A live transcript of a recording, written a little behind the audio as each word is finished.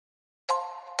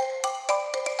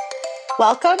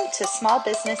Welcome to Small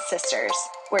Business Sisters,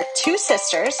 where two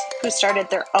sisters who started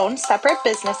their own separate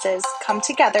businesses come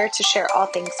together to share all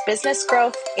things business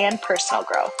growth and personal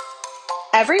growth.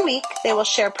 Every week, they will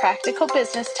share practical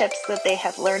business tips that they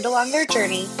have learned along their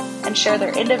journey and share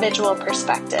their individual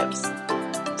perspectives.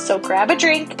 So grab a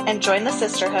drink and join the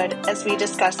sisterhood as we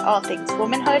discuss all things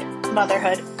womanhood,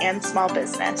 motherhood, and small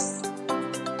business.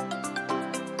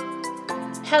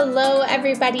 Hello,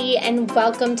 everybody, and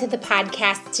welcome to the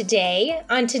podcast today.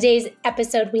 On today's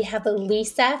episode, we have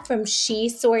Lisa from She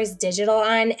Soars Digital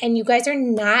on, and you guys are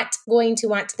not going to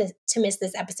want to miss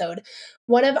this episode.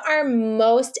 One of our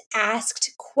most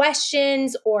asked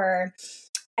questions, or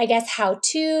I guess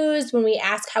how-tos, when we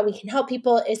ask how we can help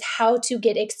people, is how to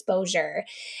get exposure.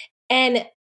 And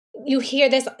you hear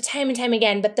this time and time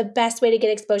again, but the best way to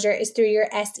get exposure is through your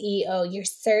SEO, your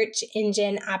search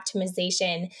engine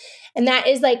optimization. And that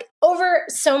is like over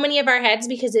so many of our heads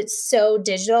because it's so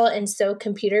digital and so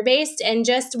computer-based. And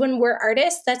just when we're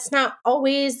artists, that's not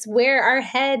always where our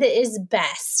head is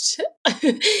best,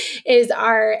 is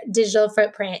our digital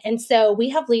footprint. And so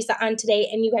we have Lisa on today,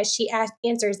 and you guys, she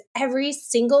answers every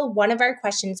single one of our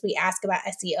questions we ask about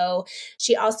SEO.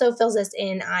 She also fills us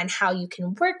in on how you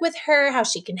can work with her, how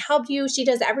she can help you. She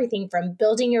does everything from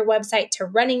building your website to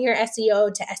running your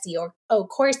SEO to SEO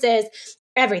courses,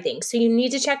 everything. So you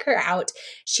need to check her out.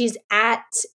 She's at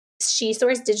She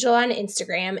Soars Digital on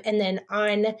Instagram, and then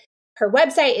on her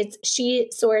website, it's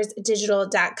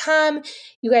shesoarsdigital.com.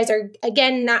 You guys are,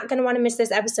 again, not going to want to miss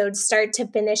this episode start to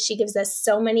finish. She gives us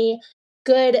so many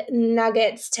good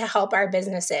nuggets to help our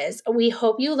businesses. We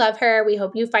hope you love her. We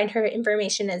hope you find her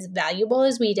information as valuable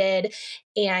as we did.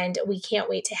 And we can't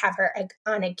wait to have her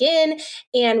on again.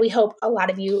 And we hope a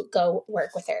lot of you go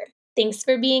work with her. Thanks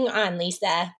for being on,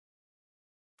 Lisa.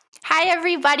 Hi,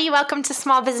 everybody. Welcome to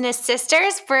Small Business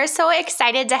Sisters. We're so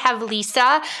excited to have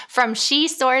Lisa from She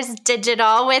Soars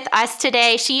Digital with us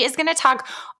today. She is going to talk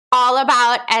all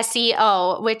about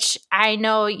SEO, which I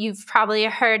know you've probably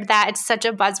heard that it's such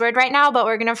a buzzword right now, but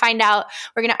we're going to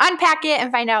unpack it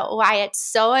and find out why it's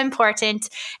so important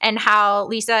and how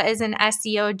Lisa is an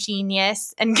SEO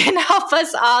genius and can help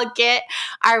us all get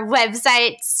our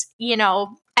websites,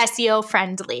 SEO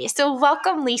friendly. So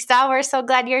welcome, Lisa. We're so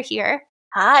glad you're here.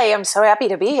 Hi, I'm so happy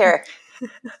to be here.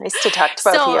 Nice to talk to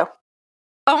both of you.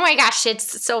 Oh my gosh,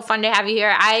 it's so fun to have you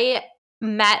here. I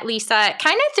met Lisa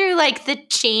kind of through like the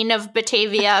chain of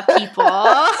Batavia people.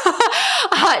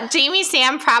 Jamie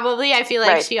Sam probably, I feel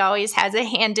like She always has a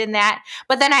hand in that.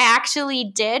 But then I actually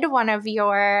did one of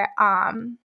your, I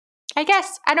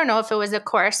don't know if it was a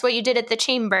course, what you did at the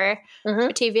Chamber,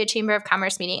 Batavia Chamber of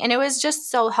Commerce meeting. And it was just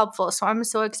so helpful. So I'm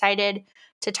so excited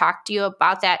to talk to you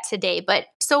about that today. But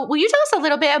so will you tell us a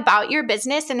little bit about your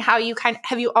business and how you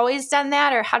have you always done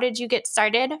that, or how did you get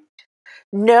started?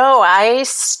 No, I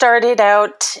started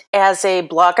out as a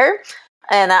blogger,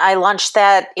 and I launched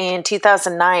that in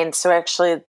 2009. So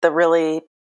actually the really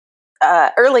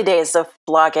early days of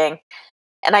blogging.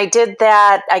 And I did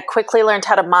that. I quickly learned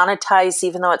how to monetize,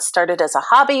 even though it started as a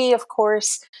hobby, of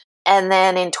course. And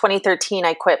then in 2013,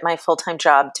 I quit my full-time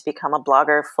job to become a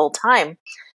blogger full-time.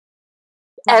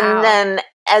 Wow. And then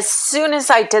as soon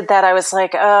as I did that, I was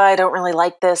like, oh, I don't really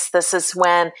like this. This is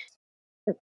when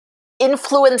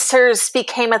influencers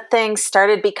became a thing,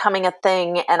 started becoming a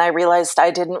thing, and I realized I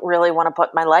didn't really want to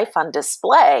put my life on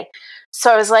display.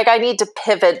 So I was like, I need to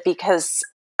pivot because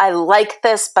I like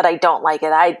this, but I don't like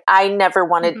it. I never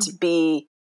wanted to be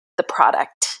the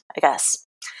product, I guess.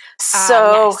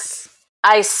 So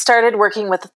I started working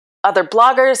with other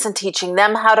bloggers and teaching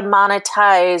them how to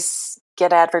monetize,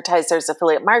 get advertisers,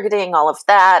 affiliate marketing, all of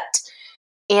that.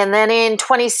 And then in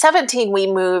 2017,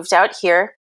 we moved out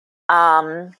here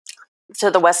to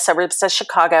the west suburbs of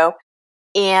Chicago.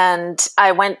 And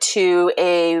I went to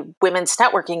a women's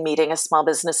networking meeting, a small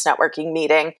business networking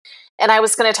meeting. And I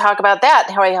was going to talk about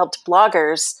that, how I helped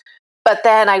bloggers. But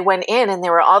then I went in and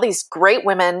there were all these great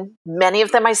women. Many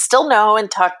of them I still know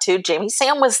and talk to. Jamie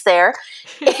Sam was there.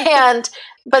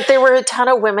 But there were a ton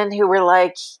of women who were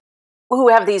like, who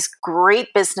have these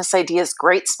great business ideas,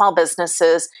 great small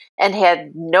businesses, and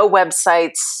had no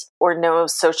websites or no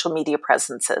social media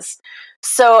presences.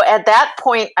 So at that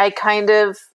point, I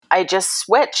just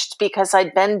switched because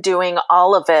I'd been doing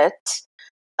all of it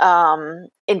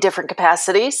in different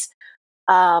capacities.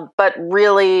 But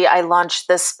really, I launched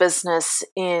this business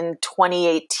in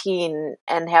 2018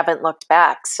 and haven't looked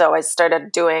back. So I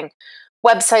started doing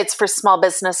websites for small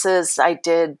businesses. I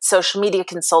did social media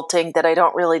consulting that I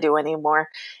don't really do anymore,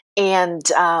 and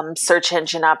search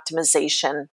engine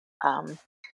optimization, and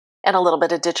a little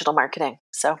bit of digital marketing.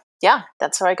 So yeah,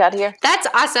 that's how I got here. That's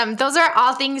awesome. Those are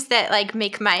all things that like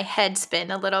make my head spin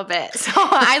a little bit. So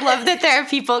I love that there are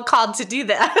people called to do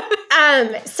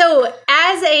that. So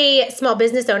as a small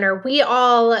business owner, we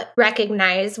all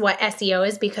recognize what SEO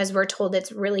is because we're told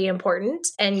it's really important.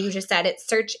 And you just said it's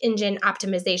search engine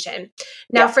optimization.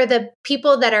 Now, for the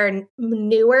people that are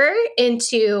newer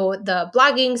into the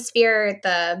blogging sphere,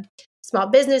 the small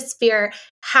business sphere,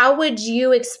 how would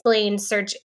you explain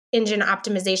search engine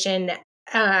optimization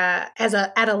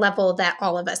at a level that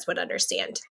all of us would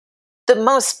understand? The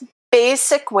most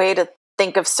basic way to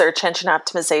think of search engine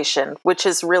optimization, which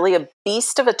is really a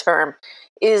beast of a term,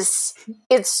 is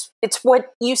it's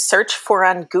what you search for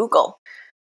on Google.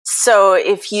 So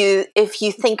if you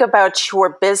think about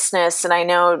your business, and I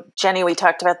know, Jenny, we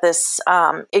talked about this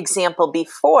example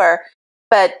before,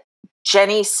 but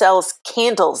Jenny sells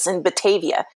candles in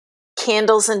Batavia.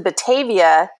 Candles in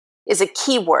Batavia is a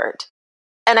keyword.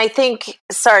 And I think,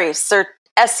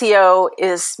 SEO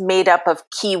is made up of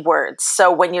keywords.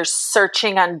 So when you're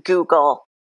searching on Google,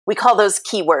 we call those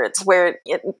keywords where,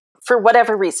 for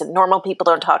whatever reason, normal people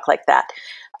don't talk like that.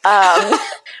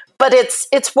 But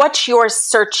it's what you're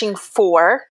searching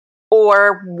for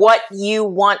or what you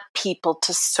want people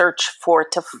to search for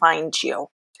to find you.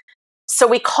 So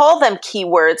we call them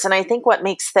keywords. And I think what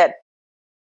makes that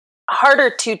harder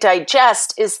to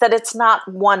digest is that it's not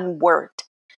one word.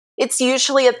 It's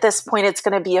usually at this point, it's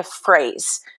going to be a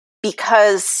phrase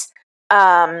because,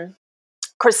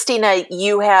 Christina,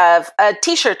 you have a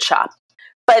t-shirt shop.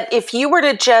 But if you were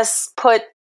to just put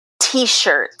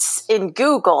t-shirts in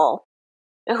Google,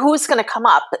 who's going to come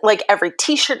up? Like every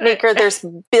t-shirt maker, there's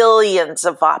billions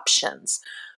of options.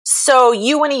 So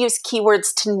you want to use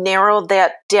keywords to narrow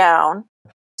that down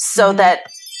so that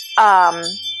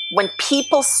when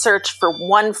people search for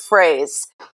one phrase,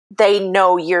 they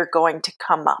know you're going to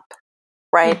come up,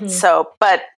 right? So,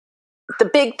 but the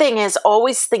big thing is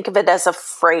always think of it as a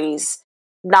phrase,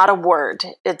 not a word.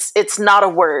 It's not a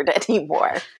word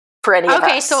anymore for any of us.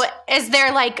 Okay, so is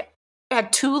there like a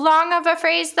too long of a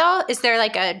phrase though? Is there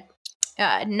like a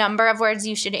number of words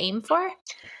you should aim for?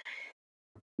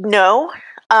 No.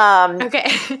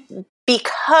 Okay.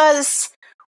 Because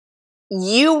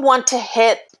you want to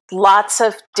hit lots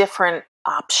of different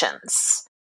options.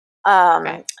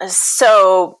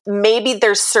 So maybe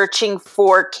they're searching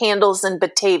for candles in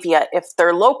Batavia if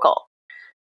they're local.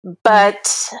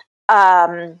 But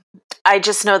I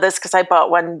just know this because I bought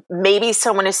one. Maybe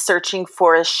someone is searching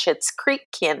for a Schitt's Creek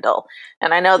candle.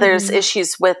 And I know there's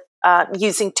issues with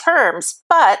using terms,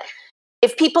 but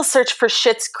if people search for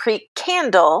Schitt's Creek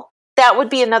candle, that would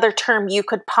be another term you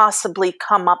could possibly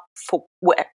come up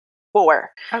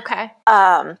for. Okay.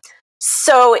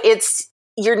 So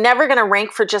you're never going to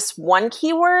rank for just one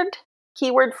keyword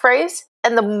phrase.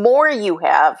 And the more you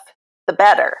have, the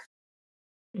better.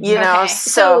 You know,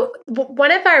 so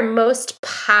one of our most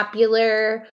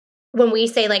popular, when we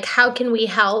say like, how can we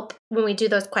help, when we do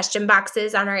those question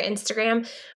boxes on our Instagram,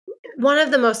 one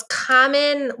of the most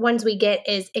common ones we get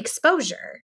is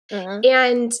exposure.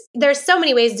 And there's so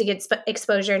many ways to get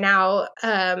exposure now,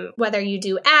 whether you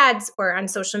do ads or on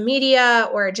social media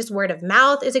or just word of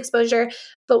mouth is exposure.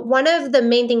 But one of the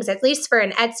main things, at least for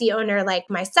an Etsy owner like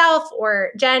myself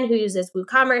or Jen, who uses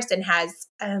WooCommerce and has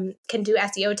can do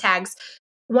SEO tags,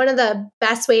 one of the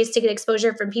best ways to get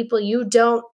exposure from people you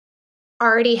don't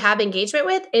already have engagement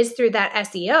with is through that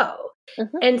SEO.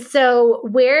 And so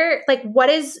what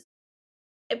is,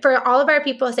 for all of our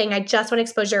people saying, I just want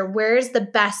exposure, where's the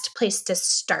best place to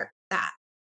start that?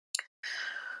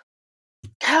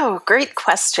 Oh, great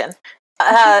question.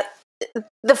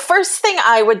 The first thing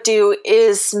I would do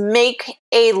is make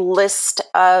a list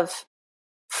of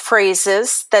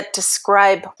phrases that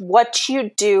describe what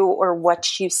you do or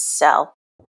what you sell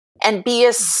and be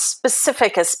as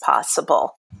specific as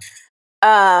possible.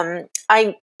 I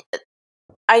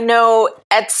know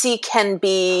Etsy can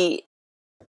be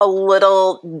a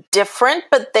little different,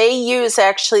 but they use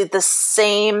actually the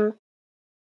same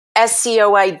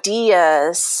SEO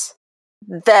ideas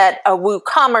that a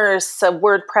WooCommerce, a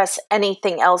WordPress,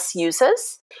 anything else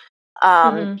uses.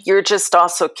 You're just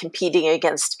also competing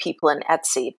against people in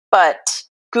Etsy, but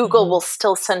Google will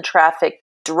still send traffic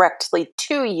directly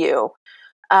to you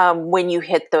when you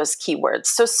hit those keywords.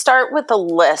 So start with a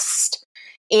list.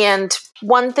 And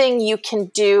one thing you can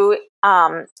do,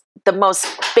 the most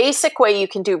basic way you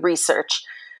can do research,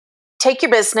 take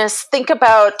your business, think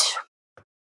about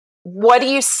what do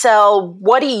you sell?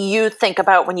 What do you think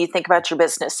about when you think about your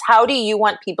business? How do you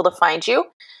want people to find you?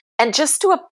 And just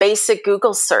do a basic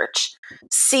Google search.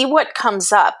 See what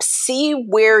comes up. See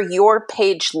where your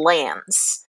page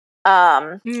lands.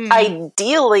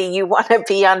 Ideally, you want to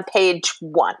be on page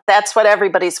 1. That's what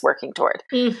everybody's working toward.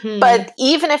 But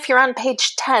even if you're on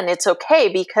page 10, it's okay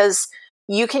because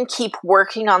you can keep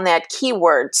working on that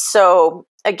keyword. So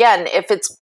again, if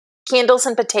it's candles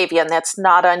in Batavia and that's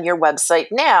not on your website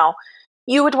now,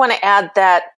 you would want to add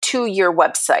that to your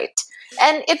website.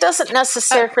 And it doesn't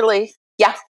necessarily,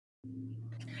 Yeah,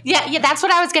 that's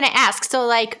what I was going to ask. So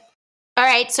like, all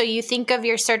right, so you think of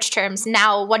your search terms.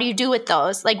 Now, what do you do with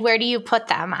those? Like, where do you put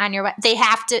them on your They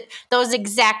have to, those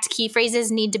exact key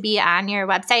phrases need to be on your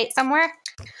website somewhere?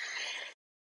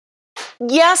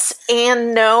 Yes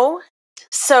and no.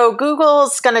 So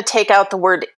Google's going to take out the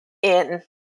word in.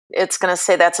 It's going to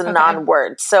say that's a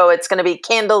non-word. So it's going to be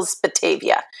Candles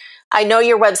Batavia. I know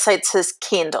your website says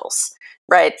candles,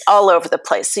 right? All over the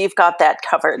place. So you've got that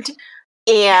covered.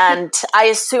 And I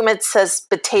assume it says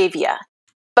Batavia.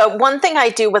 But one thing I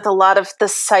do with a lot of the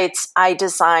sites I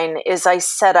design is I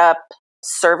set up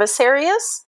service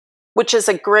areas, which is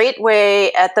a great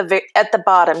way at the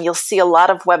bottom. You'll see a lot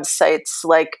of websites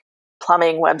like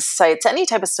plumbing websites, any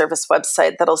type of service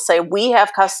website that'll say, we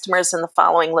have customers in the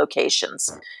following locations.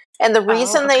 And the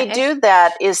reason they do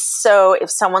that is so if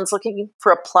someone's looking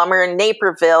for a plumber in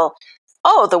Naperville,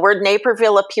 the word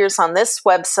Naperville appears on this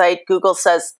website. Google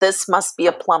says this must be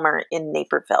a plumber in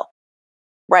Naperville.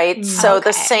 Right? So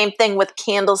the same thing with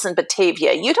Candles in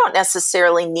Batavia. You don't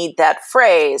necessarily need that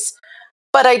phrase,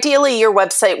 but ideally your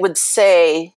website would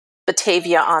say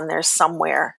Batavia on there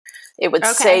somewhere. It would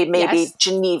say maybe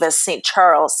Geneva, St.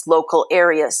 Charles, local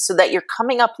areas, so that you're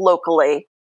coming up locally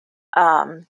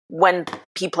when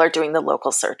people are doing the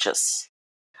local searches.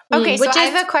 Okay, so I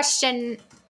have a question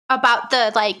about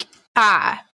the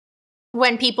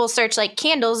when people search like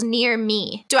candles near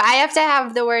me, do I have to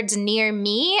have the words near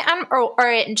me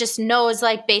or it just knows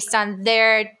like based on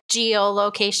their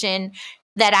geolocation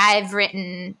that I've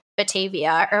written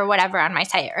Batavia or whatever on my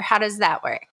site, or how does that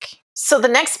work? So the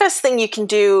next best thing you can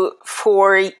do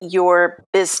for your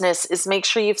business is make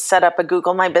sure you've set up a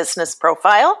Google My Business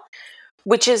profile,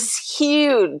 which is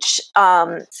huge.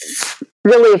 Really,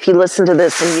 if you listen to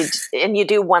this and you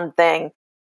do one thing,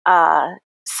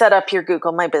 set up your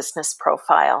Google My Business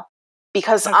profile,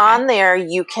 because on there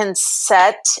you can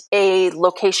set a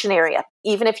location area,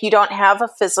 even if you don't have a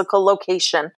physical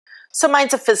location. So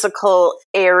mine's a physical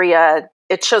area.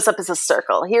 It shows up as a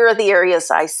circle. Here are the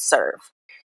areas I serve.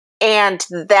 And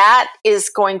that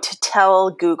is going to tell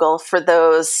Google for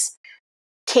those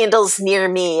candles near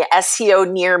me,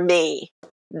 SEO near me.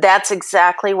 That's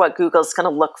exactly what Google's going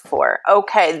to look for.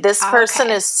 Okay, this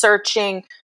person is searching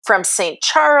from St.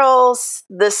 Charles.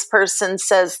 This person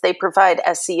says they provide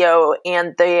SEO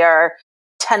and they are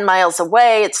 10 miles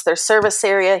away. It's their service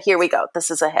area. Here we go.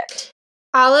 This is a hit.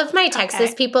 All of my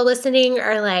Texas people listening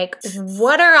are like,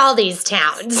 what are all these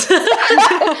towns?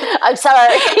 I'm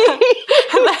sorry.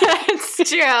 That's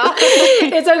true.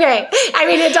 It's okay. I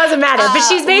mean, it doesn't matter. But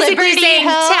she's basically saying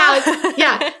towns.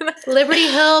 Yeah. Liberty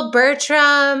Hill,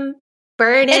 Bertram,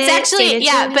 Burnet. It's actually,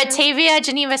 Batavia,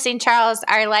 Geneva, St. Charles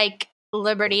are like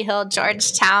Liberty Hill,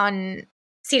 Georgetown,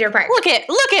 Cedar Park. Look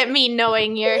at me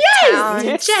knowing your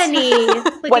town. Jenny.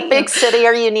 What big city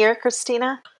are you near,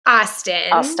 Christina?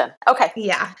 Austin. Okay.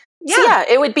 Yeah. So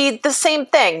it would be the same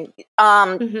thing.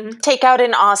 Take out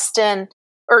in Austin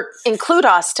or include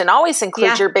Austin. Always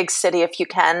include your big city if you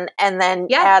can, and then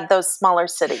add those smaller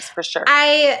cities for sure.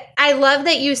 I love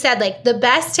that you said like the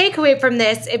best takeaway from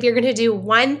this, if you're going to do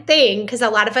one thing, because a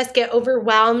lot of us get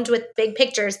overwhelmed with big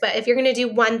pictures, but if you're going to do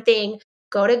one thing,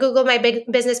 go to Google My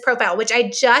Business profile, which I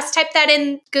just typed that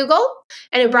in Google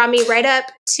and it brought me right up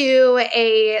to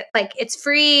it's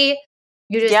free.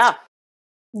 You just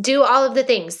do all of the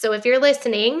things. So if you're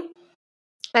listening,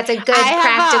 that's a good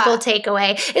practical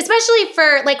takeaway, especially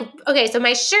for so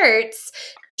my shirts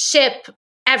ship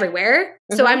everywhere.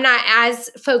 So I'm not as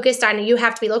focused on you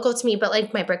have to be local to me, but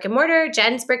like my brick and mortar,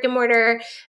 Jen's brick and mortar,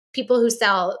 people who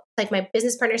sell, like my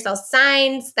business partner sells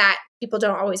signs that people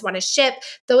don't always want to ship.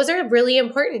 Those are really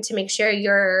important to make sure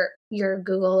your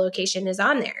Google location is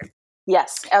on there.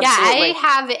 Yes, absolutely.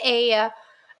 Yeah,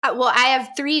 I have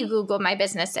 3 Google My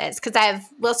Businesses because I have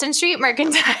Wilson Street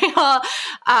Mercantile,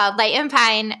 Light and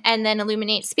Pine, and then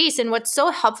Illuminate Space. And what's so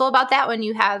helpful about that when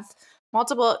you have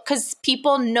multiple, because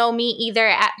people know me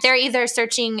they're either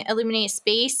searching Illuminate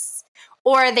Space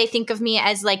or they think of me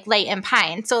as like Light and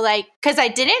Pine. So like, because I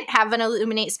didn't have an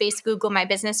Illuminate Space Google My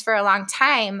Business for a long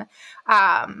time.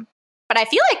 But I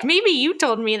feel like maybe you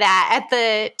told me that at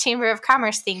the Chamber of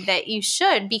Commerce thing that you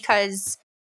should, because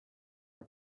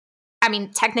I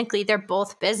mean, technically they're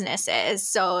both businesses.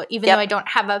 So even though I don't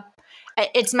have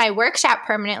it's my workshop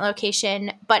permanent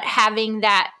location, but having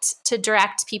that to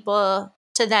direct people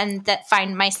to then that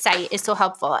find my site is so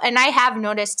helpful. And I have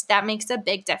noticed that makes a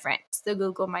big difference, the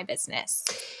Google My Business.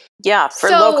 Yeah, for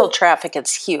local traffic,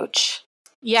 it's huge.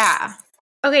 Yeah.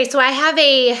 Okay, so I have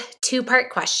a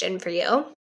 2-part question for you.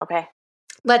 Okay.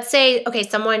 Let's say,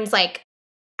 someone's like,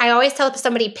 I always tell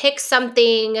somebody, pick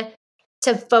something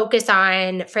to focus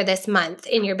on for this month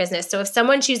in your business. So if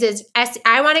someone chooses,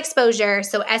 I want exposure,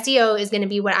 so SEO is going to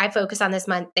be what I focus on this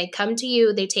month. They come to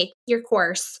you, they take your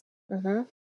course,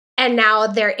 and now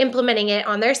they're implementing it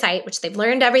on their site, which they've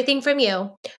learned everything from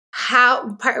you.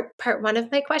 Part one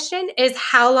of my question is,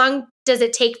 how long does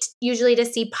it take usually to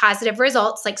see positive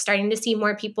results, like starting to see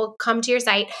more people come to your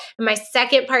site? And my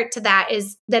second part to that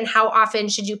is, then how often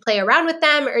should you play around with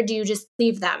them, or do you just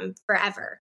leave them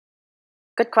forever?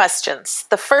 Good questions.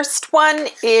 The first one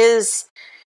is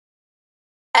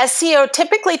SEO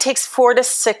typically takes 4 to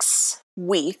 6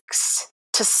 weeks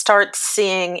to start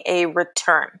seeing a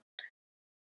return.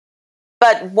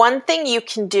 But one thing you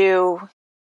can do,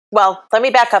 well, let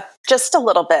me back up just a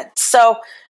little bit. So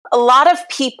a lot of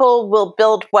people will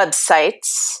build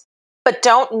websites, but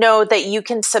don't know that you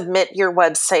can submit your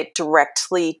website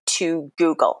directly to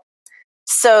Google.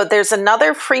 So there's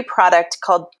another free product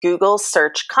called Google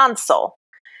Search Console.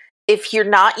 If you're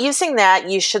not using that,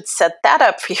 you should set that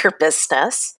up for your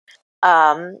business.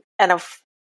 And of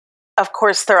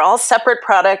course, they're all separate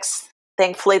products.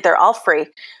 Thankfully, they're all free.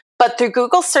 But through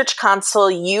Google Search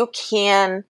Console, you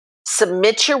can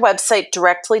submit your website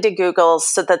directly to Google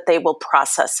so that they will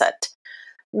process it.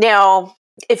 Now,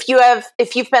 if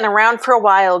you've been around for a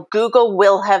while, Google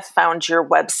will have found your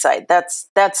website.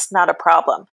 That's not a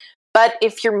problem. But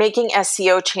if you're making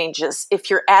SEO changes,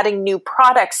 if you're adding new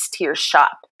products to your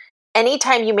shop,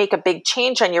 anytime you make a big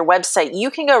change on your website, you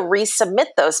can go resubmit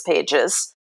those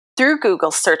pages through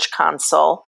Google Search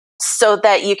Console so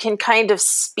that you can kind of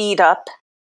speed up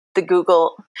the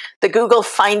Google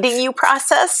finding you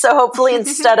process. So hopefully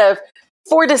instead of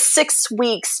 4 to 6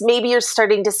 weeks, maybe you're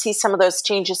starting to see some of those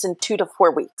changes in 2 to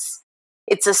 4 weeks.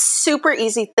 It's a super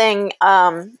easy thing.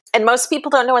 And most people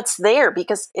don't know it's there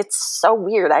because it's so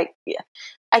weird.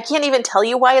 I can't even tell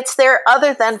you why it's there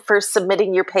other than for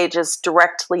submitting your pages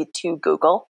directly to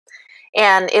Google.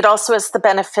 And it also has the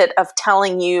benefit of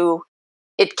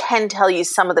it can tell you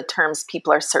some of the terms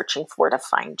people are searching for to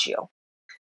find you.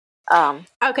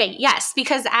 Okay, yes,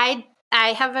 because I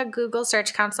have a Google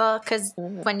Search Console because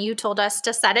when you told us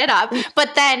to set it up,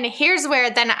 but then here's where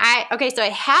so I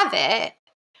have it.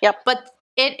 Yep. But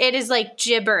it is like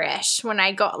gibberish when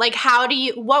I go, like,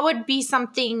 what would be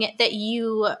something that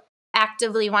you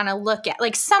actively want to look at?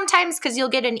 Like sometimes, because you'll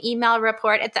get an email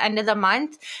report at the end of the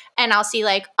month and I'll see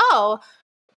like, oh,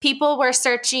 people were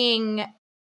searching,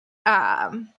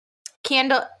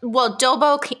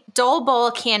 Dole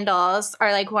Bowl candles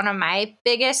are like one of my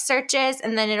biggest searches,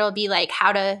 and then it'll be like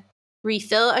how to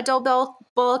refill a Dole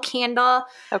Bowl candle.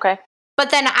 Okay.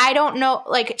 But then I don't know,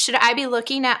 like, should I be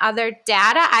looking at other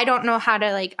data? I don't know how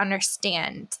to like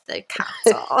understand the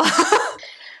console.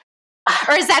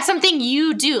 Or is that something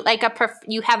you do? Like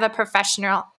you have a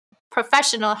professional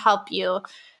help you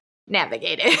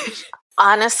navigate it?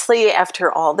 Honestly,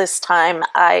 after all this time,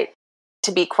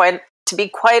 to be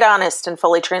quite honest and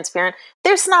fully transparent,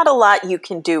 there's not a lot you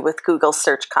can do with Google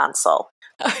Search Console.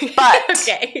 But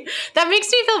okay, that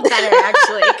makes me feel better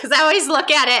actually, because I always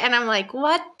look at it and I'm like,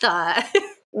 what the?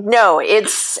 No,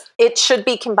 it should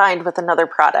be combined with another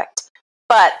product.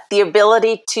 But the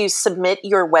ability to submit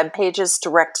your web pages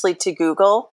directly to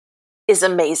Google is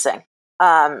amazing.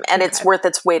 And it's worth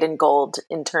its weight in gold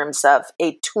in terms of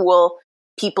a tool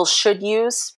people should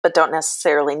use, but don't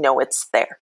necessarily know it's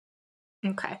there.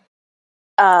 Okay.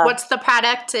 What's the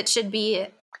product it should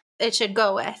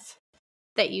go with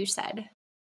that you said?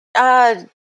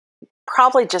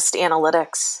 Probably just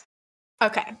analytics.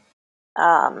 Okay.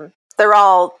 They're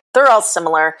all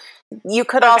similar. You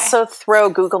could also throw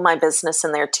Google My Business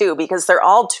in there too, because they're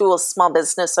all tools small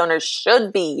business owners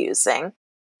should be using.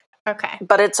 Okay.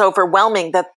 But it's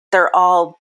overwhelming that they're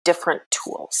all different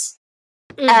tools.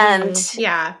 And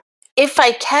if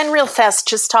I can real fast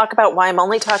just talk about why I'm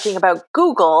only talking about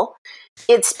Google,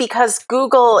 it's because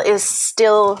Google is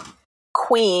still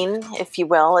queen, if you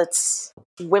will. It's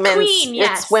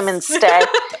It's Women's Day.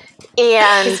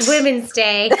 And it's Women's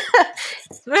Day.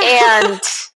 And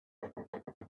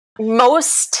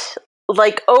most,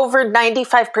 like over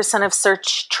 95% of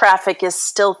search traffic is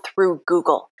still through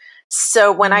Google.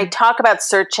 So when I talk about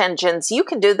search engines, you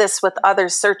can do this with other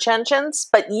search engines,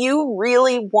 but you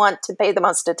really want to pay the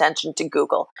most attention to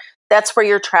Google. That's where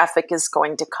your traffic is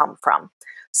going to come from.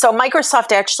 So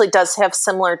Microsoft actually does have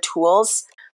similar tools.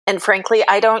 And frankly,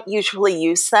 I don't usually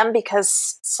use them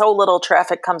because so little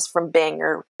traffic comes from Bing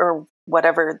or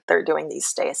whatever they're doing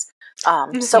these days.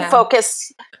 So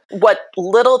focus what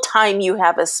little time you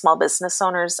have as small business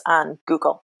owners on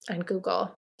Google. On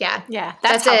Google. Yeah. Yeah,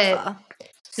 that's helpful.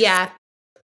 Yeah.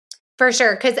 For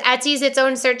sure. Because Etsy's its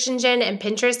own search engine and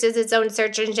Pinterest is its own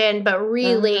search engine, but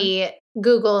really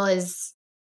Google is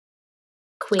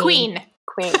queen.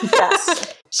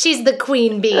 Yes. She's the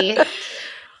queen bee.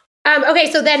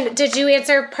 Okay, so then did you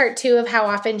answer part 2 of how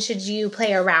often should you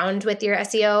play around with your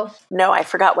SEO? No, I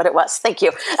forgot what it was. Thank you.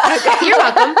 Okay, you're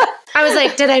welcome. I was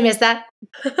like, did I miss that?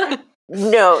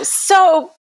 No.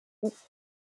 So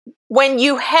when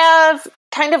you have,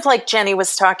 kind of like Jenny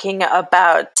was talking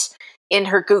about in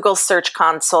her Google Search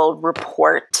Console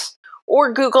report,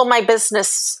 or Google My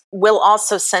Business will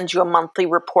also send you a monthly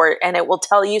report, and it will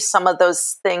tell you some of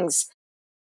those things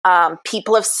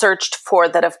people have searched for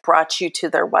that have brought you to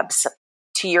their website,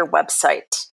 to your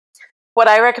website. What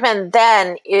I recommend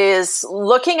then is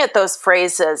looking at those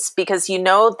phrases, because you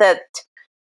know that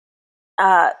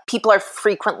people are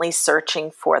frequently searching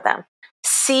for them.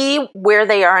 See where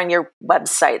they are on your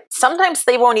website. Sometimes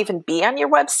they won't even be on your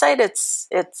website. It's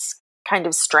kind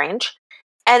of strange.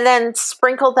 And then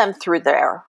sprinkle them through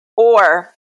there.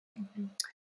 Or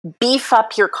beef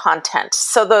up your content.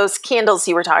 So those candles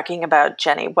you were talking about,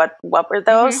 Jenny, what were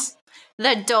those?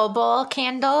 The Doble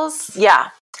candles. Yeah.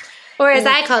 Or as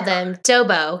I call them,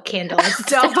 Dobo candles.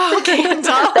 Dobo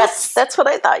candles. That's what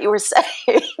I thought you were saying.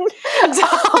 It's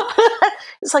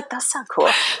like, that sounds cool.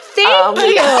 Thank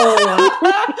you.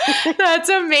 That's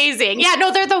amazing. Yeah,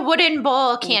 no, they're the wooden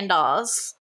bowl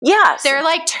candles. Yes. They're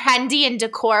like trendy in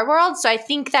decor world. So I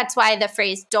think that's why the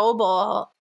phrase Doble,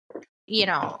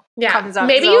 comes up.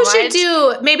 Maybe you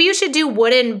should do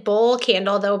wooden bowl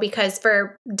candle though, because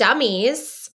for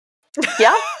dummies.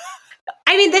 Yeah.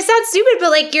 I mean, this sounds stupid, but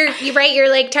like you're right. Your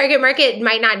like target market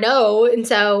might not know, and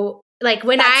so like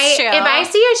if I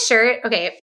see a shirt,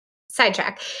 okay,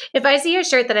 sidetrack. If I see a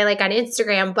shirt that I like on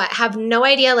Instagram, but have no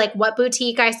idea like what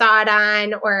boutique I saw it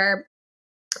on, or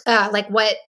like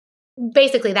what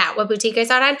boutique I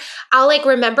saw it on, I'll like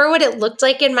remember what it looked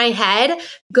like in my head.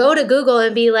 Go to Google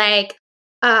and be like,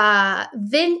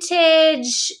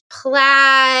 vintage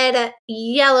plaid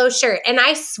yellow shirt, and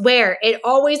I swear it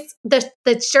always the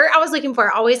shirt I was looking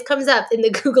for always comes up in the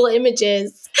Google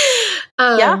images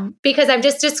because I'm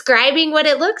just describing what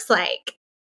it looks like.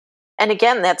 And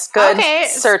again, that's good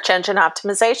search engine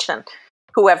optimization.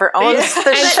 Whoever owns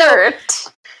the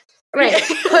shirt, right,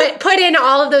 put in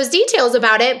all of those details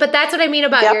about it. But that's what I mean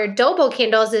about your Doble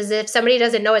candles, is if somebody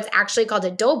doesn't know it's actually called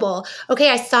a Doble. Okay,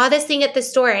 I saw this thing at the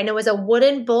store and it was a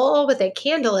wooden bowl with a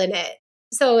candle in it.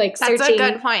 So like That's searching.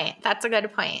 a good point. That's a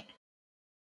good point.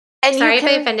 And sorry if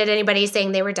I offended anybody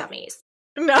saying they were dummies.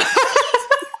 No.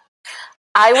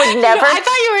 I would never. I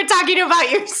thought you were talking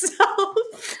about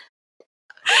yourself.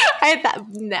 I thought,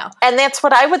 no. And that's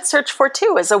what I would search for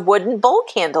too, is a wooden bowl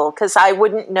candle, because I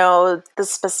wouldn't know the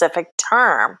specific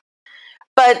term.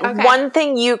 But one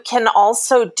thing you can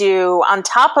also do on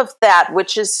top of that,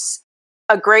 which is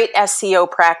a great SEO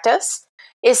practice,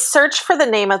 is search for the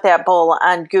name of that bowl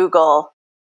on Google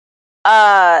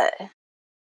and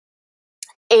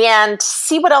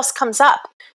see what else comes up,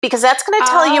 because that's going to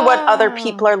tell you what other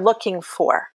people are looking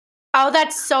for. Oh,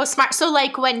 that's so smart. So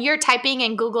like when you're typing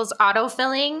in Google's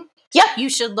autofilling, you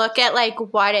should look at like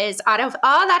what is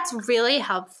oh, that's really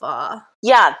helpful.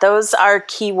 Yeah, those are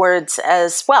keywords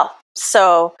as well.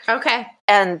 So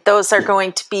and those are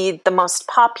going to be the most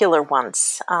popular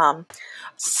ones.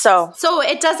 So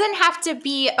it doesn't have to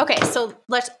be so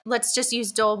let's just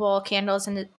use Doble candles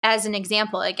as an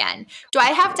example again. Do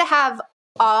I have to have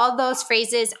all those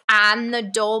phrases on the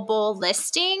Doble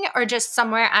listing, or just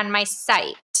somewhere on my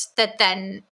site that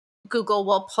then Google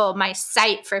will pull my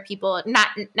site for people not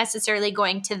necessarily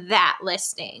going to that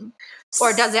listing?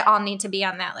 Or does it all need to be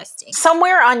on that listing?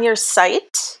 Somewhere on your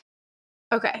site.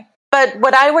 Okay. But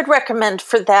what I would recommend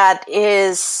for that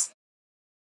is,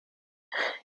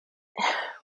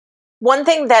 one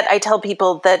thing that I tell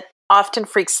people that often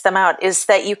freaks them out is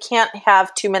that you can't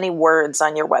have too many words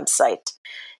on your website.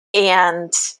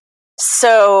 And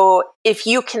so if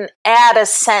you can add a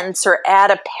sentence or add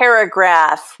a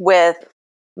paragraph with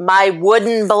 "my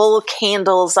wooden bowl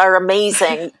candles are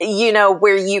amazing,"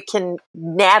 where you can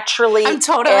naturally I'm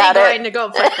totally going to go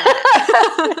put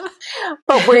that.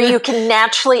 But where you can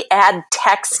naturally add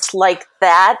text like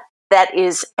that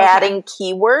is adding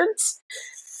keywords,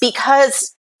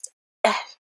 because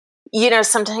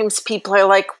sometimes people are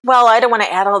like, well, I don't want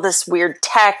to add all this weird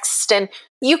text, and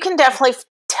you can definitely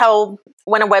tell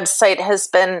when a website has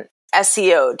been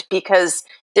SEO'd because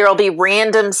there'll be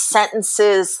random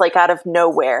sentences like out of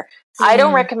nowhere. I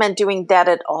don't recommend doing that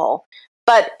at all,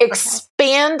 but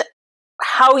expand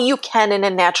how you can in a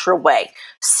natural way.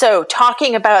 So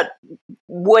talking about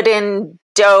wooden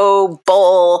dough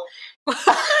bowl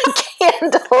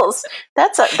candles,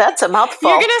 that's a mouthful.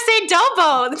 You're gonna say dough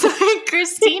bowl,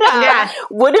 Christina. Yeah,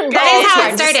 wooden bowl. That is how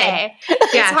it started.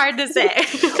 It's hard to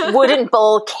say. Wooden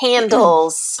bowl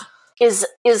candles is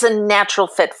a natural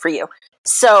fit for you.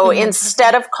 So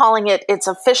instead of calling it its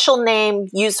official name,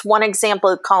 use one example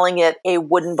of calling it a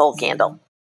wooden bowl candle.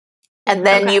 And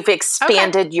then you've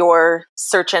expanded your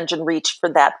search engine reach for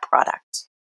that product.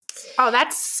 Oh,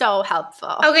 that's so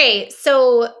helpful. Okay,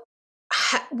 so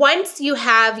once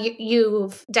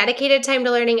you've dedicated time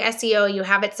to learning SEO, you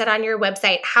have it set on your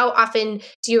website, how often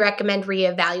do you recommend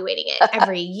reevaluating it?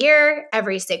 Every year?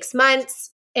 Every 6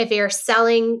 months? If you're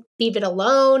selling, leave it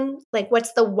alone? Like,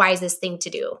 what's the wisest thing to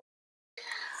do?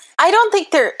 I don't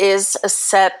think there is a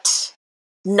set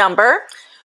number.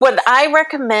 What I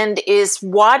recommend is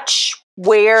watch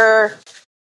where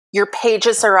your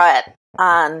pages are at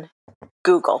on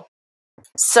Google.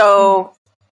 So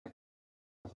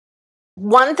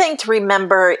one thing to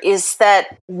remember is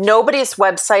that nobody's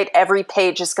website, every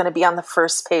page is going to be on the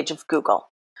first page of Google.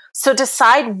 So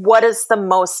decide what is the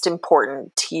most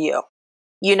important to you.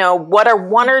 You know, what are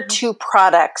one or two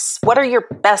products? What are your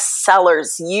best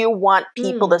sellers? You want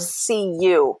people to see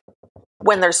you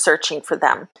when they're searching for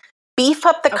them. Beef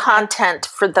up the content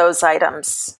for those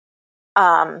items,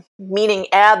 meaning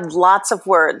add lots of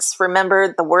words.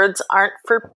 Remember, the words aren't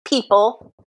for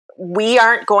people. We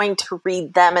aren't going to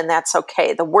read them, and that's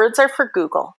okay. The words are for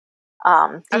Google.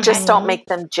 Just don't make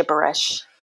them gibberish.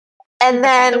 And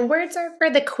then the words are for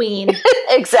the queen.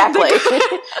 Exactly.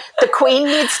 The queen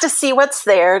needs to see what's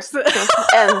there,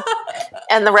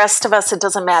 and the rest of us, it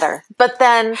doesn't matter. But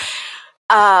then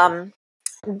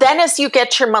as you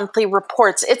get your monthly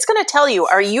reports, it's going to tell you,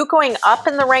 are you going up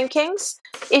in the rankings?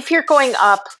 If you're going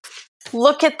up,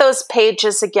 look at those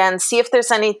pages again, see if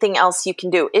there's anything else you can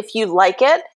do. If you like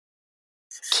it,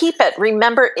 keep it.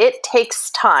 Remember, it takes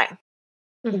time,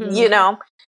 you know?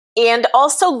 And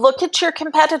also look at your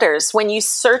competitors. When you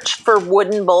search for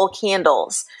wooden bowl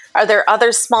candles, are there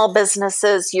other small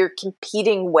businesses you're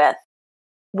competing with?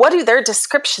 What do their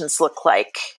descriptions look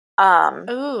like?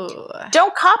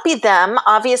 Don't copy them,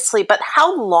 obviously, but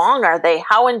how long are they?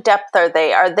 How in depth are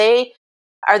they? Are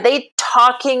they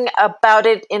talking about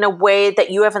it in a way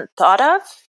that you haven't thought of?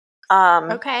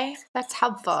 Okay, that's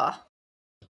helpful.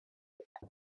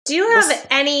 Do you have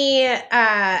any,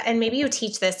 and maybe you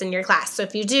teach this in your class, so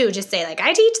if you do, just say, like,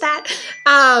 I teach that.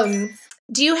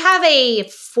 Do you have a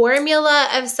formula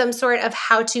of some sort of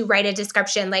how to write a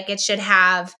description? Like, it should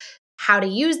have how to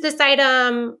use this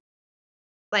item,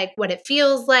 like what it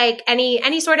feels like,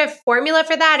 any sort of formula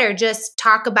for that, or just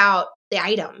talk about the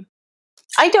item?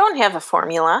 I don't have a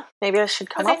formula. Maybe I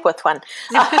should come up with one.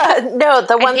 No,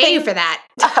 the one I'd pay thing you for that.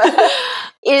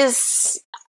 is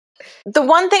the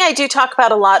one thing I do talk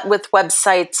about a lot with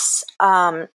websites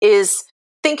is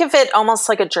think of it almost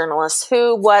like a journalist: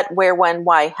 who, what, where, when,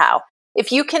 why, how.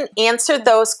 If you can answer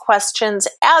those questions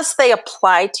as they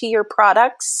apply to your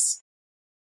products,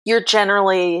 you're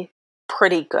generally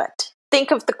pretty good.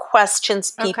 Think of the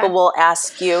questions people will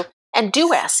ask you and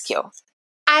do ask you.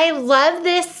 I love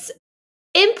this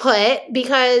input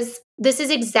because this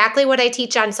is exactly what I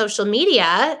teach on social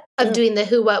media of doing the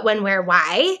who, what, when, where,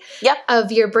 why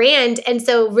of your brand. And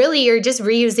so really you're just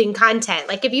reusing content.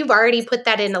 Like if you've already put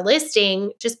that in a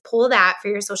listing, just pull that for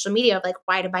your social media of like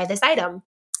why to buy this item.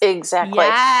 Exactly.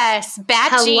 Yes.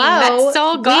 Batching. Hello. That's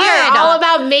so good. We are all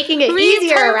about making it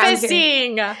easier around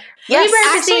here. Yes.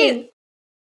 Actually,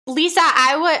 Lisa,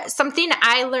 something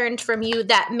I learned from you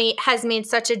that has made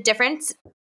such a difference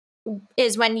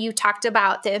is when you talked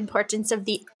about the importance of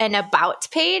an about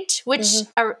page, which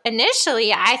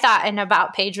initially I thought an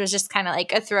about page was just kind of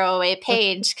like a throwaway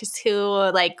page because who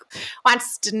like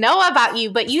wants to know about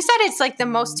you? But you said it's like the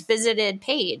most visited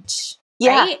page,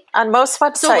 right? On most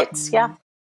websites,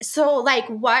 So like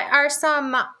what are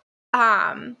some,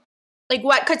 like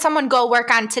what could someone go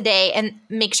work on today and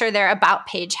make sure their about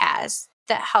page has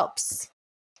that helps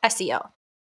SEO?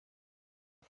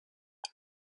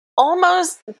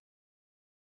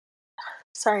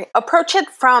 Approach it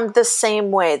from the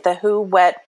same way: the who,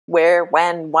 what, where,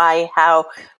 when, why, how,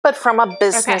 but from a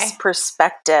business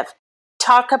perspective.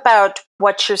 Talk about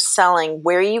what you're selling,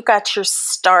 where you got your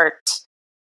start.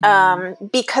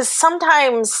 Because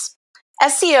sometimes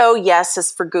SEO, yes,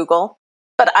 is for Google,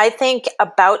 but I think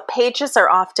about pages are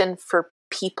often for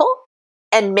people.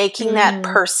 and making that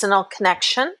personal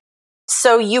connection.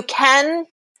 So you can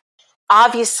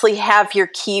obviously have your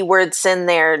keywords in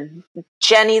there.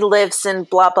 Jenny lives in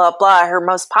blah, blah, blah. Her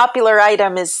most popular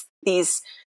item is these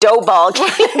dough ball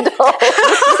candles.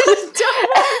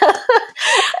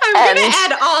 I'm going to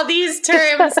add all these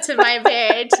terms to my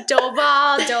page. Dough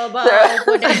ball,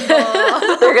 wooden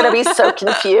ball. They're going to be so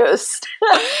confused.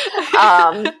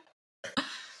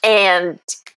 And,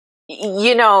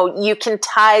 you know, you can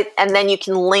tie, and then you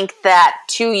can link that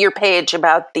to your page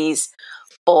about these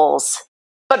bowls.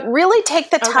 But really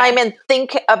take the time and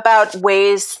think about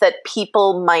ways that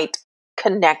people might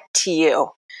connect to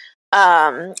you.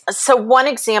 So one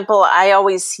example I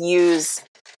always use,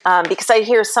 because I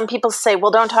hear some people say,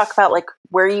 well, don't talk about like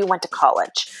where you went to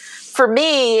college. For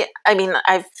me, I mean,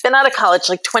 I've been out of college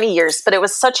like 20 years, but it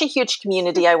was such a huge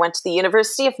community. I went to the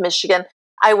University of Michigan.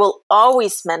 I will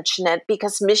always mention it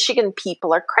because Michigan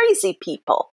people are crazy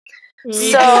people.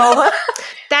 So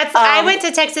that's I went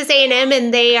to Texas A&M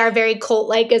and they are very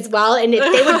cult-like as well. And if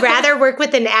they would rather work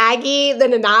with an Aggie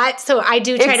than a not, so I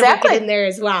do try to work it in there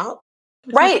as well.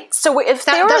 Right. So if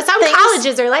there are some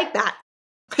colleges are like that.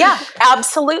 Yeah,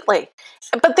 absolutely.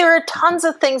 But there are tons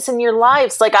of things in your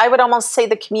lives. Like I would almost say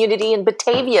the community in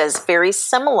Batavia is very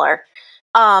similar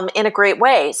in a great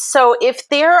way. So if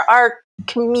there are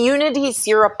communities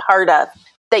you're a part of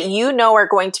that you know are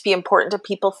going to be important to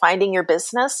people finding your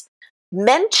business,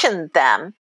 mention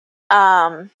them.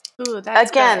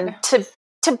 Again,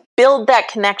 to build that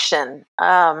connection.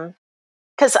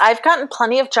 Because I've gotten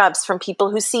plenty of jobs from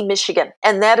people who see Michigan,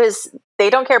 and that is, they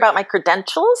don't care about my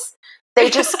credentials. They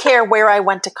just care where I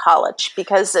went to college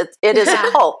because it is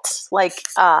a cult like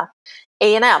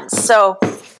A&M. So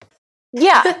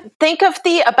yeah, think of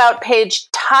the About page,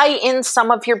 tie in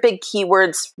some of your big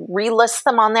keywords, relist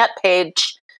them on that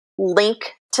page,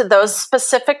 link to those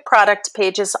specific product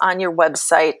pages on your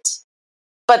website,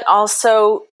 but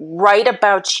also write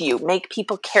about you, make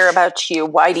people care about you.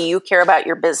 Why do you care about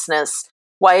your business?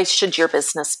 Why should your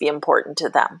business be important to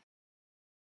them?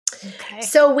 Okay.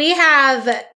 So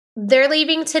they're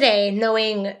leaving today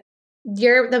knowing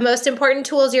the most important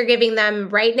tools you're giving them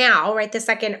right now, right this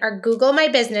second, are Google My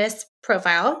Business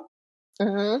profile,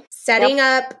 setting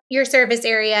up your service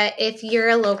area if you're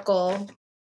a local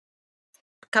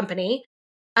company.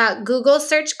 Google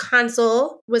Search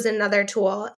Console was another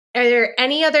tool. Are there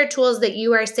any other tools that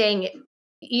you are saying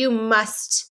you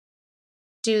must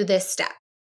do this step?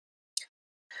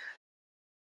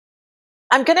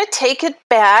 I'm going to take it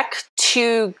back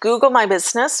to Google My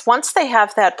Business. Once they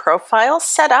have that profile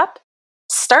set up,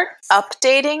 start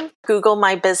updating Google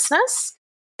My Business.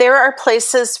 There are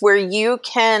places where you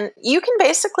can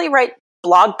basically write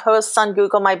blog posts on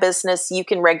Google My Business. You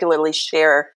can regularly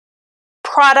share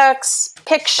products,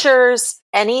 pictures,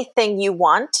 anything you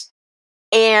want.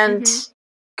 And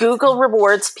Google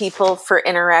rewards people for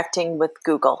interacting with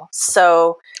Google.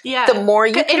 So the more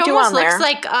you can do on there. It almost looks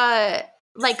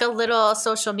like a little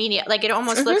social media. Like it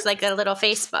almost looks like a little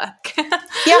Facebook.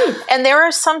 Yeah. And there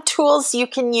are some tools you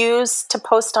can use to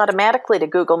post automatically to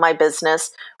Google My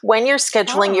Business when you're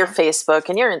scheduling your Facebook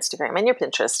and your Instagram and your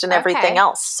Pinterest and everything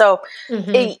else. So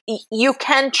you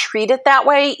can treat it that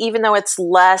way, even though it's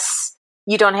less,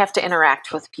 you don't have to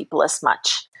interact with people as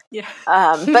much. Yeah.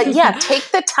 But yeah,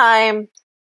 take the time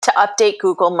to update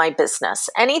Google My Business.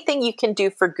 Anything you can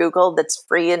do for Google that's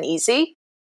free and easy,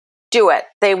 do it.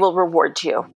 They will reward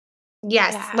you.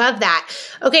 Yes, love that.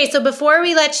 Okay, so before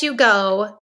we let you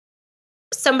go,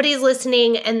 somebody's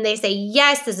listening and they say,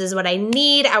 yes, this is what I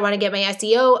need. I want to get my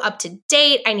SEO up to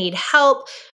date. I need help.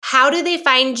 How do they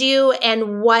find you,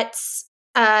 and what's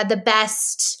the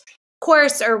best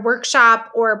course or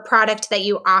workshop or product that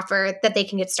you offer that they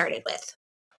can get started with?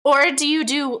 Or do you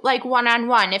do like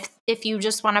one-on-one if you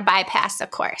just want to bypass a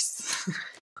course?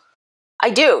 I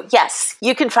do, yes.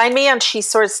 You can find me on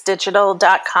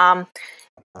shesoarsdigital.com.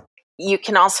 You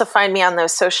can also find me on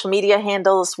those social media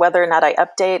handles. Whether or not I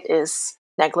update is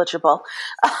negligible.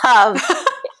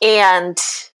 And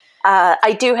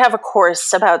I do have a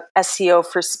course about SEO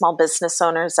for small business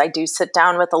owners. I do sit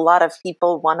down with a lot of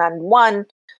people one-on-one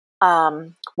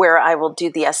where I will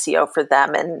do the SEO for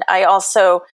them. And I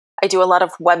do a lot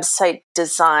of website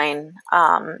design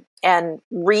and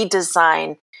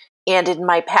redesign. And in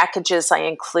my packages, I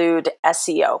include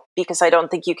SEO because I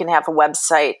don't think you can have a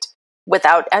website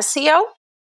without SEO.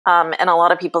 And a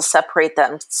lot of people separate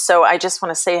them. So I just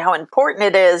want to say how important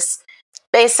it is.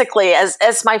 Basically,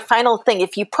 as my final thing,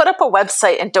 if you put up a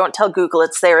website and don't tell Google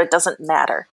it's there, it doesn't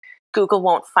matter. Google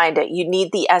won't find it. You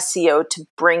need the SEO to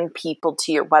bring people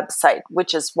to your website,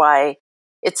 which is why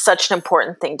it's such an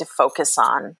important thing to focus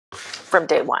on from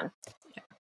day one.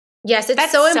 Yes, it's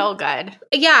That's so good.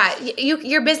 Yeah,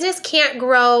 your business can't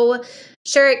grow.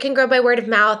 Sure, it can grow by word of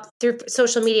mouth through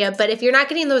social media, but if you're not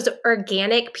getting those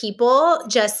organic people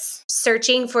just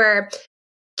searching for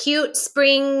cute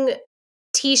spring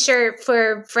t-shirt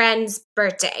for friend's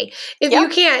birthday, if you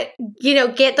can't,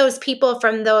 get those people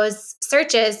from those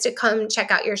searches to come check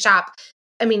out your shop,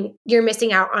 I mean, you're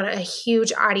missing out on a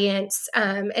huge audience.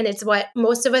 And it's what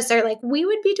most of us are like, we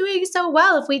would be doing so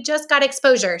well if we just got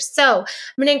exposure. So I'm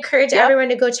going to encourage everyone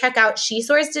to go check out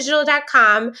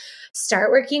shesoarsdigital.com,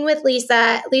 start working with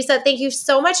Lisa. Lisa, thank you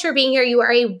so much for being here. You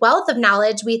are a wealth of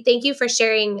knowledge. We thank you for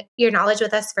sharing your knowledge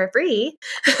with us for free.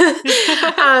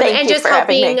 And just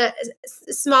helping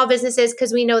small businesses,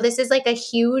 because we know this is like a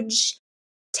huge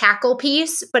tackle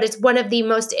piece, but it's one of the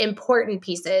most important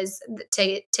pieces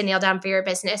to nail down for your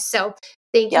business. So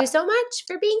thank you so much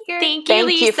for being here. Thank you,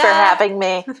 Lisa. Thank you for having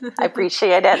me. I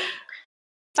appreciate it.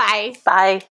 Bye.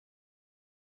 Bye.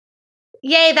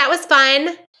 Yay, that was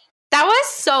fun. That was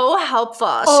so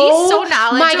helpful. She's so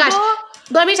knowledgeable. My gosh.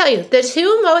 Let me tell you, the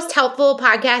two most helpful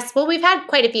podcasts, well, we've had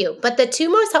quite a few, but the two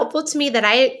most helpful to me that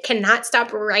I cannot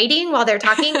stop writing while they're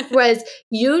talking was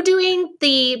you doing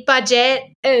the budget.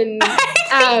 And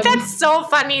I think that's so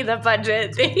funny, the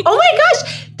budget thing. Oh my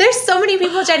gosh. There's so many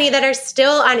people, Jenny, that are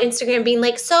still on Instagram being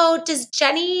like, so does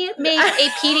Jenny make a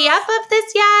PDF of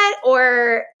this yet?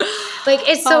 Or like,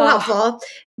 it's so helpful.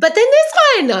 But then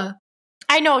this one.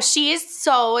 I know, she is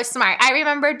so smart. I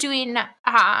remember doing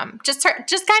just kind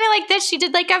of like this. She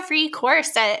did like a free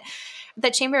course at the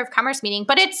Chamber of Commerce meeting,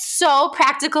 but it's so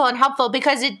practical and helpful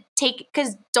because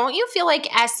don't you feel like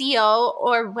SEO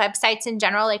or websites in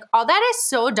general, like all that is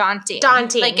so daunting.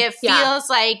 Like it feels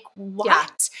like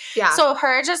what? Yeah. So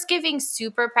her just giving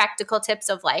super practical tips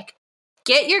of like,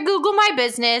 get your Google My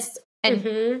Business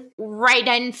and write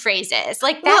in phrases.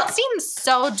 Like that seems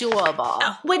so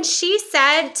doable. When she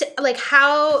said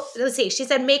she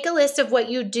said, make a list of what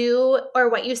you do or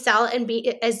what you sell and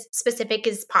be as specific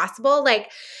as possible.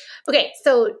 Like, okay,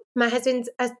 so my husband's,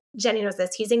 Jenny knows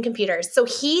this, he's in computers. So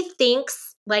he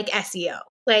thinks like SEO.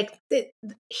 Like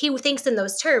he thinks in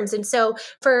those terms. And so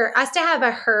for us to have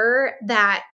her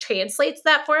that translates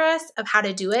that for us of how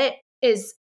to do it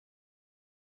is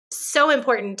so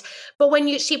important. But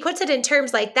when she puts it in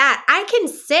terms like that, I can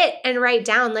sit and write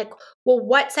down like, well,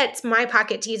 what sets my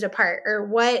pocket tees apart, or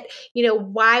what,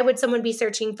 why would someone be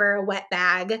searching for a wet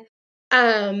bag?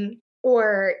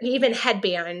 Or even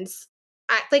headbands.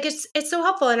 It's so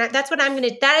helpful. And that is what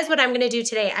I'm going to do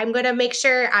today. I'm going to make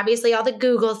sure, obviously, all the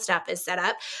Google stuff is set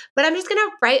up, but I'm just going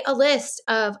to write a list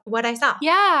of what I saw.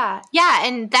 Yeah. Yeah.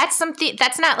 And that's something,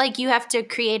 that's not like you have to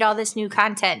create all this new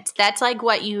content. That's like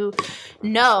what you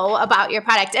know about your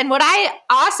product. And what I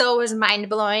also was mind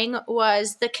blowing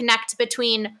was the connect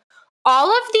between all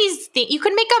of these things. You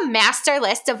can make a master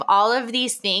list of all of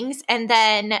these things, and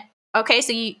then okay,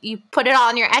 so you put it all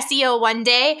in your SEO one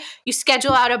day, you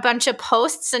schedule out a bunch of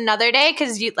posts another day,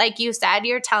 because you, like you said,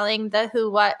 you're telling the who,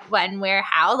 what, when, where,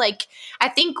 how. Like, I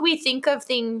think we think of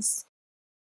things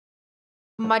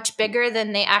much bigger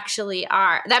than they actually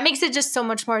are. That makes it just so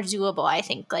much more doable, I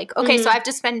think. Like, okay, so I have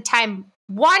to spend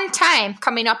one time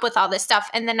coming up with all this stuff,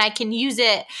 and then I can use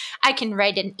it. I can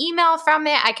write an email from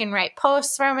it. I can write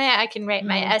posts from it. I can write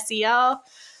my SEO.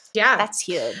 Yeah. That's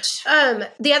huge.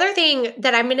 The other thing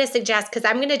that I'm going to suggest, because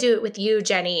I'm going to do it with you,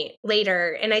 Jenny,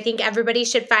 later, and I think everybody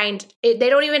should find it, they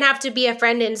don't even have to be a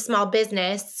friend in small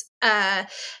business.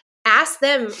 Ask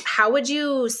them, how would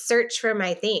you search for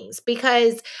my things?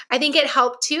 Because I think it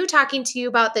helped too, talking to you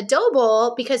about the dough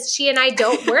bowl, because she and I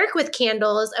don't work with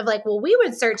candles of like, well, we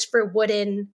would search for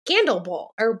wooden candle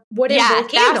bowl or wooden bowl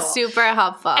candle. That's super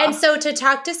helpful. And so to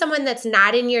talk to someone that's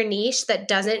not in your niche, that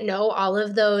doesn't know all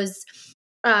of those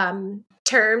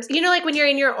terms, like when you're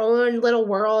in your own little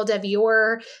world of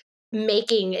your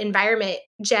making environment,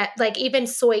 like even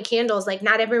soy candles, like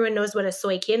not everyone knows what a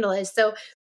soy candle is. So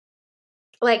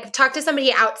like talk to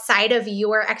somebody outside of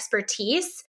your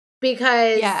expertise,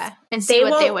 because and see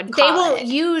what they would call it. They won't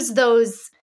use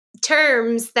those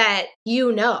terms that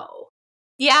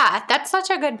Yeah, that's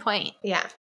such a good point. Yeah.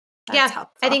 That's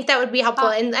helpful. I think that would be helpful.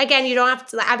 And again, you don't have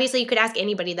to, obviously you could ask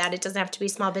anybody that. It doesn't have to be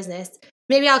small business.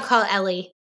 Maybe I'll call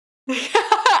Ellie.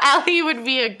 Ellie would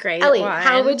be a great Ellie, one.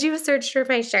 how would you search for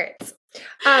my shirts?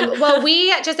 Well,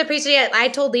 we just appreciate it. I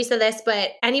told Lisa this,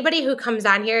 but anybody who comes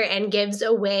on here and gives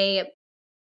away,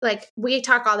 like we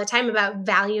talk all the time about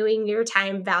valuing your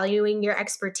time, valuing your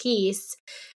expertise.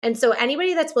 And so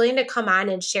anybody that's willing to come on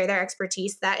and share their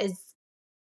expertise, that is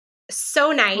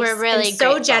so nice. We're really and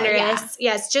so grateful, generous.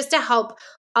 Yeah. Yes, just to help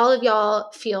all of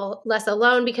y'all feel less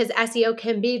alone, because SEO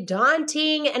can be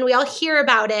daunting and we all hear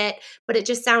about it, but it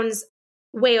just sounds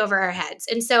way over our heads.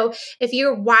 And so if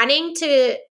you're wanting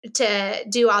to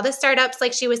do all the startups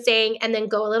like she was saying, and then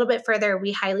go a little bit further,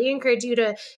 we highly encourage you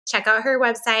to check out her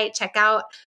website, check out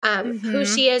who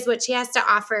she is, what she has to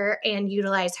offer, and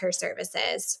utilize her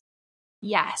services.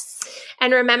 Yes.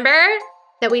 And remember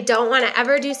that we don't want to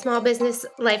ever do small business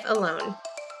life alone.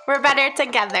 We're better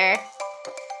together.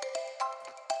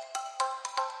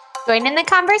 Join in the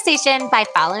conversation by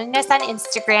following us on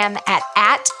Instagram at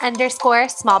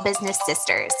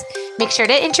 @_smallbusinesssisters. Make sure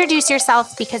to introduce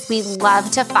yourself because we love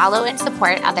to follow and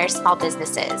support other small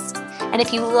businesses. And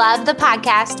if you love the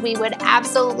podcast, we would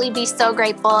absolutely be so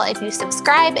grateful if you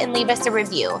subscribe and leave us a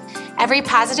review. Every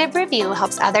positive review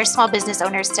helps other small business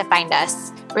owners to find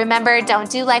us. Remember, don't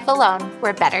do life alone.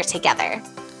 We're better together.